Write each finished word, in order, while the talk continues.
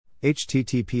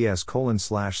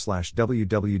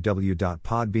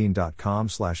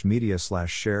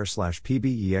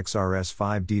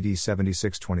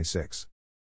https://www.podbean.com/media/share/pbexrs5dd7626.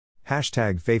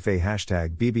 Hashtag Feifei,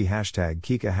 hashtag Bibi, hashtag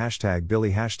Kika, hashtag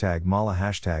Billy, hashtag Mala,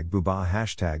 hashtag Buba,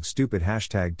 hashtag Stupid,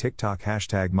 hashtag TikTok,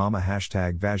 hashtag Mama,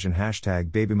 hashtag Vajan,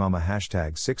 hashtag Baby Mama,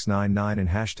 hashtag 699 and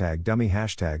hashtag Dummy,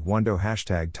 hashtag Wando,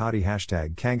 hashtag Toddy,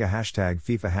 hashtag Kanga, hashtag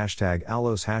FIFA, hashtag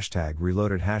Alos, hashtag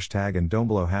Reloaded, hashtag and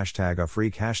Dombolo, hashtag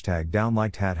Afreak, hashtag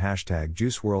Downliked Hat, hashtag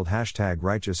Juice World, hashtag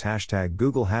Righteous, hashtag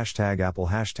Google, hashtag Apple,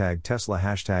 hashtag Tesla,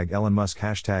 hashtag Elon Musk,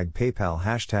 hashtag PayPal,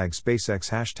 hashtag SpaceX,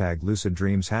 hashtag Lucid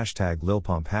Dreams, hashtag Lil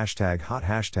Pump, hashtag Hot,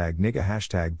 hashtag Nigga,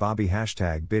 hashtag Bobby,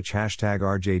 hashtag Bitch, hashtag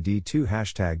RJD2,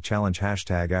 hashtag Challenge,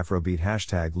 hashtag Afrobeat,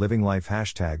 hashtag Living Life,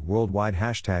 hashtag Worldwide,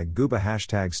 hashtag Gooba,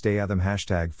 hashtag Stay Atham,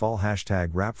 hashtag Fall, hashtag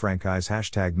Rap Franchise,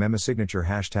 hashtag Mema Signature,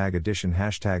 hashtag Edition,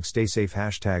 hashtag Stay Safe,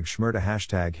 hashtag Shmurda,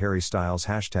 hashtag Harry Styles,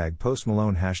 hashtag Post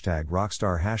Malone, hashtag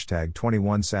Rockstar, hashtag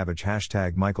 21 Savage,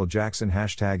 hashtag Michael Jackson,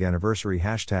 hashtag Anniversary,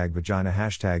 hashtag Vagina,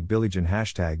 hashtag Billie Jean,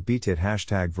 hashtag Beatit,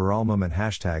 hashtag Viral Moment,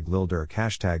 hashtag Lil Durk,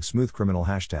 hashtag Smooth Criminal,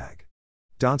 hashtag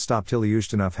Don't Stop Till You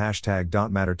Enough, hashtag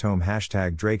Don't Matter Tome,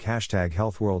 hashtag Drake, hashtag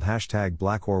Health World, hashtag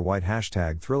Black or White,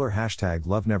 hashtag Thriller, hashtag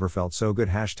Love Never Felt So Good,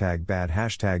 hashtag Bad,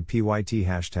 hashtag PYT,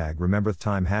 hashtag Rememberth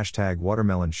Time, hashtag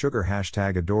Watermelon Sugar,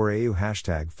 hashtag Adore AU,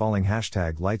 hashtag Falling,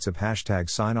 hashtag Lights Up, hashtag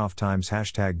Sign Off Times,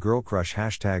 hashtag Girl Crush,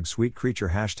 hashtag Sweet Creature,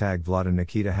 hashtag Vlad and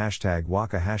Nikita, hashtag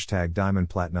Waka, hashtag Diamond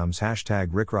Platinums, hashtag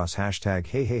Rick Ross, hashtag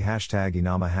Hey Hey, hashtag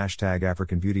Inama, hashtag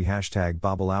African Beauty, hashtag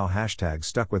Babalao, hashtag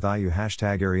Stuck With IU,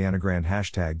 hashtag Ariana Grande,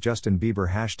 hashtag Justin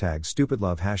Bieber, hashtag Stupid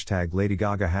Love, hashtag Lady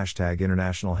Gaga, hashtag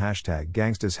International, hashtag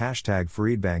Gangstas, hashtag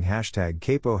Farid Bang, hashtag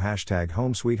Capo, hashtag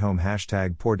Home Sweet Home,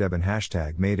 hashtag Poor Debin,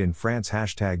 hashtag Made in France,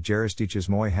 hashtag Jaristiches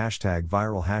Moy, hashtag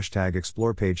Viral, hashtag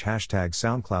Explore Page, hashtag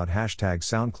SoundCloud, hashtag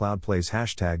SoundCloud Plays,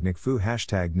 hashtag Nick Fu,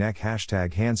 hashtag Neck,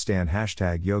 hashtag Handstand,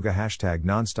 hashtag Yoga, hashtag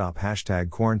Nonstop, hashtag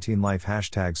Quarantine Life,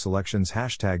 hashtag Selections,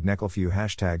 hashtag Necklefew,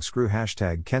 hashtag Screw,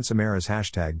 hashtag Kensamaras,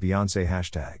 hashtag Beyonce,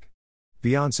 hashtag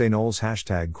Beyonce Knowles,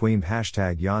 hashtag Queen,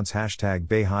 hashtag Yance, hashtag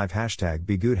Bayhive, hashtag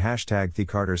Be Good, hashtag The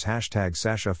Carters, hashtag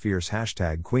Sasha Fierce,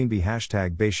 hashtag Queen Bee,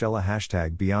 hashtag Bayshella,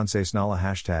 hashtag Beyonce Snala,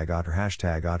 hashtag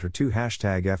Otter2,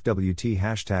 hashtag FWT,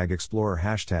 hashtag Explorer,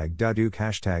 hashtag Daduke,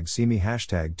 hashtag See Me,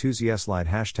 hashtag Tuesday Slide,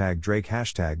 hashtag Drake,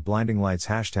 hashtag Blinding Lights,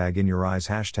 hashtag In Your Eyes,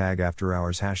 hashtag After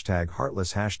Hours, hashtag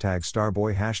Heartless, hashtag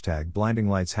Starboy, hashtag Blinding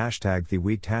Lights, hashtag The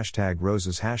Weeked, hashtag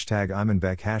Roses, hashtag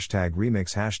Imanbek, hashtag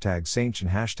Remix, hashtag Saintchen,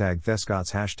 hashtag Thescots,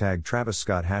 hashtag Travis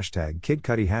Scott, hashtag Kid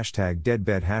Cudi, hashtag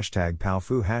Deadbed, hashtag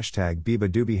Powfu, hashtag Biba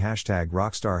Doobie, hashtag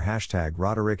Rockstar, hashtag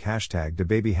Roderick, hashtag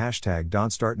DaBaby, hashtag Don't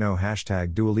Start No,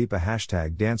 hashtag Dua Lipa,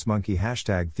 hashtag Dance Monkey,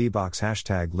 hashtag Thebox,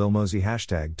 hashtag Lil Mosey,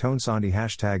 hashtag Tone Sandi,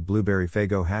 hashtag Blueberry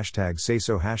Fago, hashtag Say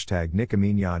So, hashtag Nicki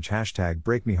Minaj, hashtag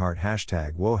Break Me Heart,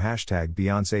 hashtag Whoa, hashtag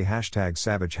Beyonce, hashtag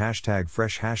Savage, hashtag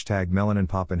Fresh, hashtag Melanin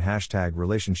Poppin', hashtag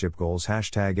Relationship Goals,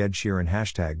 hashtag Ed Sheeran,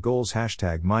 hashtag Goals,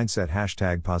 hashtag Mindset,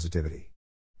 hashtag Positivity,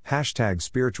 hashtag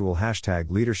Spiritual, hashtag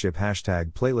Leadership,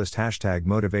 hashtag Playlist, hashtag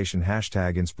Motivation,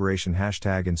 hashtag Inspiration,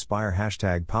 hashtag Inspire,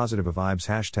 hashtag Positive Vibes,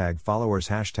 hashtag Followers,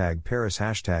 hashtag Paris,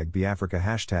 hashtag Biafrica,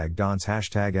 hashtag Dance,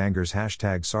 hashtag Angers,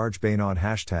 hashtag Sarge Baynod,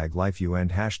 hashtag Life You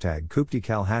End, hashtag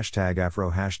Kuptikal, hashtag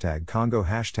Afro, hashtag Congo,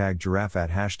 hashtag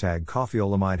Giraffat, hashtag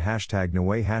Coffeeolamide, hashtag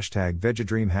Noe, hashtag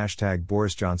Vegadream, hashtag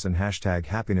Boris Johnson, hashtag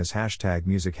Happiness, hashtag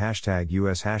Music, hashtag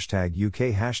US, hashtag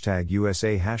UK, hashtag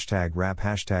USA, hashtag Rap,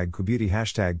 hashtag Kubeauty,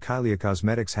 hashtag Kylie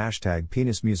Cosmetics, hashtag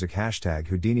Penis Music, hashtag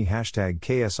Houdini, hashtag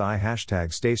KSI,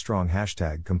 hashtag Stay Strong,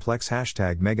 hashtag Complex,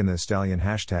 hashtag Megan Thee Stallion,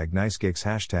 hashtag Nice Gigs,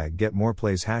 hashtag Get More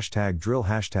Plays, hashtag Drill,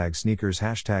 hashtag Sneakers,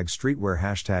 hashtag Streetwear,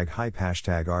 hashtag Hype,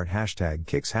 hashtag Art, hashtag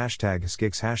Kicks, hashtag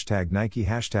Skicks, hashtag Nike,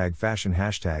 hashtag Fashion,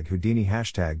 hashtag Houdini,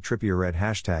 hashtag Trippie Redd,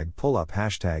 hashtag Pull Up,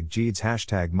 hashtag Jeeds,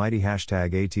 hashtag Mighty,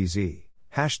 hashtag ATZ,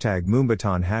 hashtag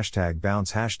Moombahton, hashtag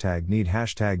Bounce, hashtag Need,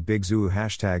 hashtag Big Zoo,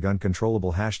 hashtag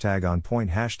Uncontrollable, hashtag On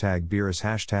Point, hashtag Beerus,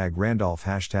 hashtag Randolph,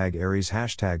 hashtag Aries,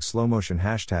 hashtag Slow Motion,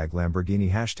 hashtag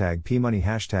Lamborghini, hashtag P-Money,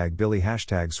 hashtag Billy,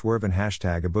 hashtag Swervin,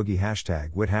 hashtag A Boogie,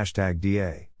 hashtag Wit, hashtag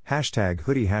DA, hashtag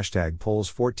Hoodie, hashtag Polls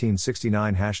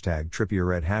 1469, hashtag Trippie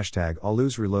Redd, hashtag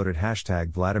Aluz Reloaded,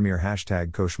 hashtag Vladimir,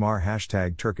 hashtag Koshmar,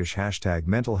 hashtag Turkish, hashtag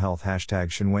Mental Health, hashtag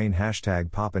Shinwane, hashtag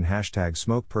Poppin, hashtag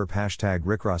Smoke Perp, hashtag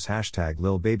Rick Ross, hashtag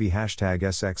Lil Baby, hashtag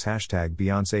SX, hashtag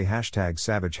Beyonce, hashtag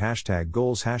Savage, hashtag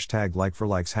Goals, hashtag Like for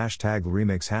Likes, hashtag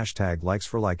Remix, hashtag Likes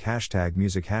for Like, hashtag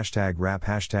Music, hashtag Rap,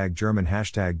 hashtag German,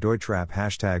 hashtag Deutschrap,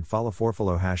 hashtag Follow,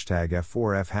 hashtag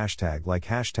F4F, hashtag Like,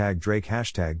 hashtag Drake,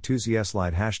 hashtag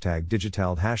 2ZSlide, hashtag hashtag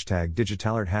digitald hashtag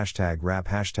digitalert hashtag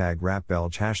rap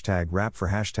belge hashtag rap for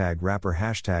hashtag rapper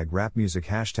hashtag rap music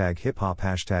hashtag hip hop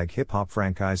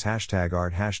franchise hashtag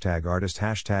art hashtag artist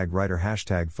hashtag writer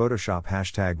hashtag photoshop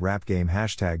hashtag rap game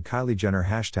hashtag Kylie Jenner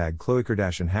hashtag Khloe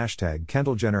Kardashian hashtag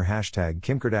Kendall Jenner hashtag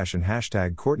Kim Kardashian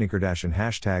hashtag Kourtney Kardashian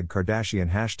hashtag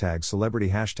Kardashian hashtag celebrity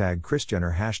hashtag Kris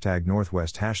Jenner hashtag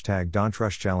Northwest hashtag Don't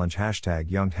Trust Challenge hashtag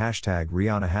Young hashtag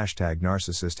Rihanna hashtag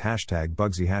narcissist hashtag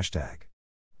Bugsy hashtag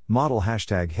model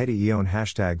hashtag Hetty Eon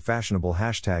hashtag fashionable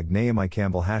hashtag Naomi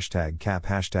Campbell hashtag Cap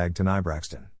hashtag Tanai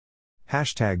Braxton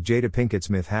hashtag Jada Pinkett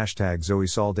Smith hashtag Zoe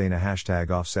Saldana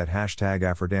hashtag Offset hashtag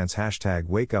Afrodance hashtag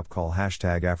Wake Up Call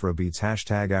hashtag Afrobeats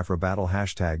hashtag Afro Battle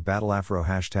hashtag Battle Afro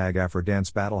hashtag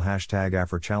Afrodance Battle hashtag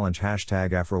Afro Challenge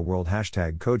hashtag Afro World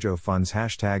hashtag Kojo Funds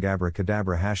hashtag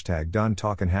Abracadabra hashtag Done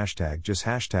Talkin' hashtag Just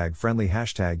hashtag Friendly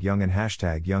hashtag Youngin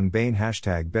hashtag Young Bane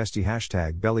hashtag Bestie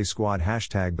hashtag Belly Squad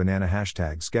hashtag Banana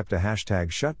hashtag Skepta hashtag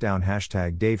Shutdown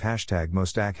hashtag Dave hashtag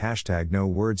Mostak hashtag No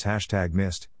Words hashtag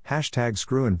Mist hashtag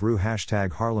Screw and Brew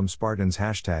hashtag Harlem Spartans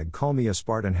hashtag Call Me a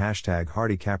Spartan hashtag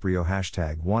Hardy Caprio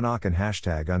hashtag Wanakan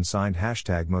hashtag Unsigned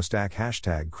hashtag Mostak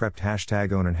hashtag Crept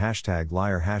hashtag Onan hashtag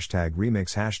Liar hashtag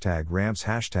Remix hashtag Ramps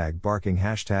hashtag Barking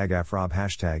hashtag Afrob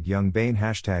hashtag Young Bane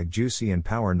hashtag Juicy and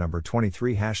Power number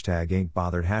 23 hashtag Ain't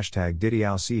Bothered hashtag Diddy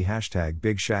LC hashtag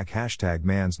Big Shack hashtag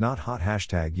Man's Not Hot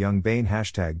hashtag Young Bane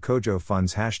hashtag Kojo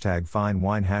Funds hashtag Fine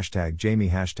Wine hashtag Jamie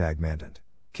hashtag Mandant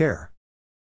Care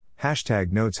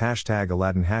hashtag Notes hashtag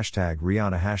Aladdin hashtag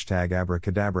Rihanna hashtag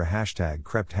Abracadabra hashtag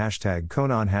Crept hashtag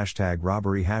Conan hashtag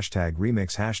Robbery hashtag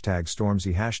Remix hashtag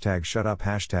Stormzy hashtag Shut Up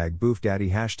hashtag Boof Daddy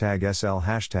hashtag SL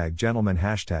hashtag Gentleman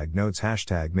hashtag Notes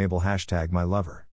hashtag Mabel hashtag My Lover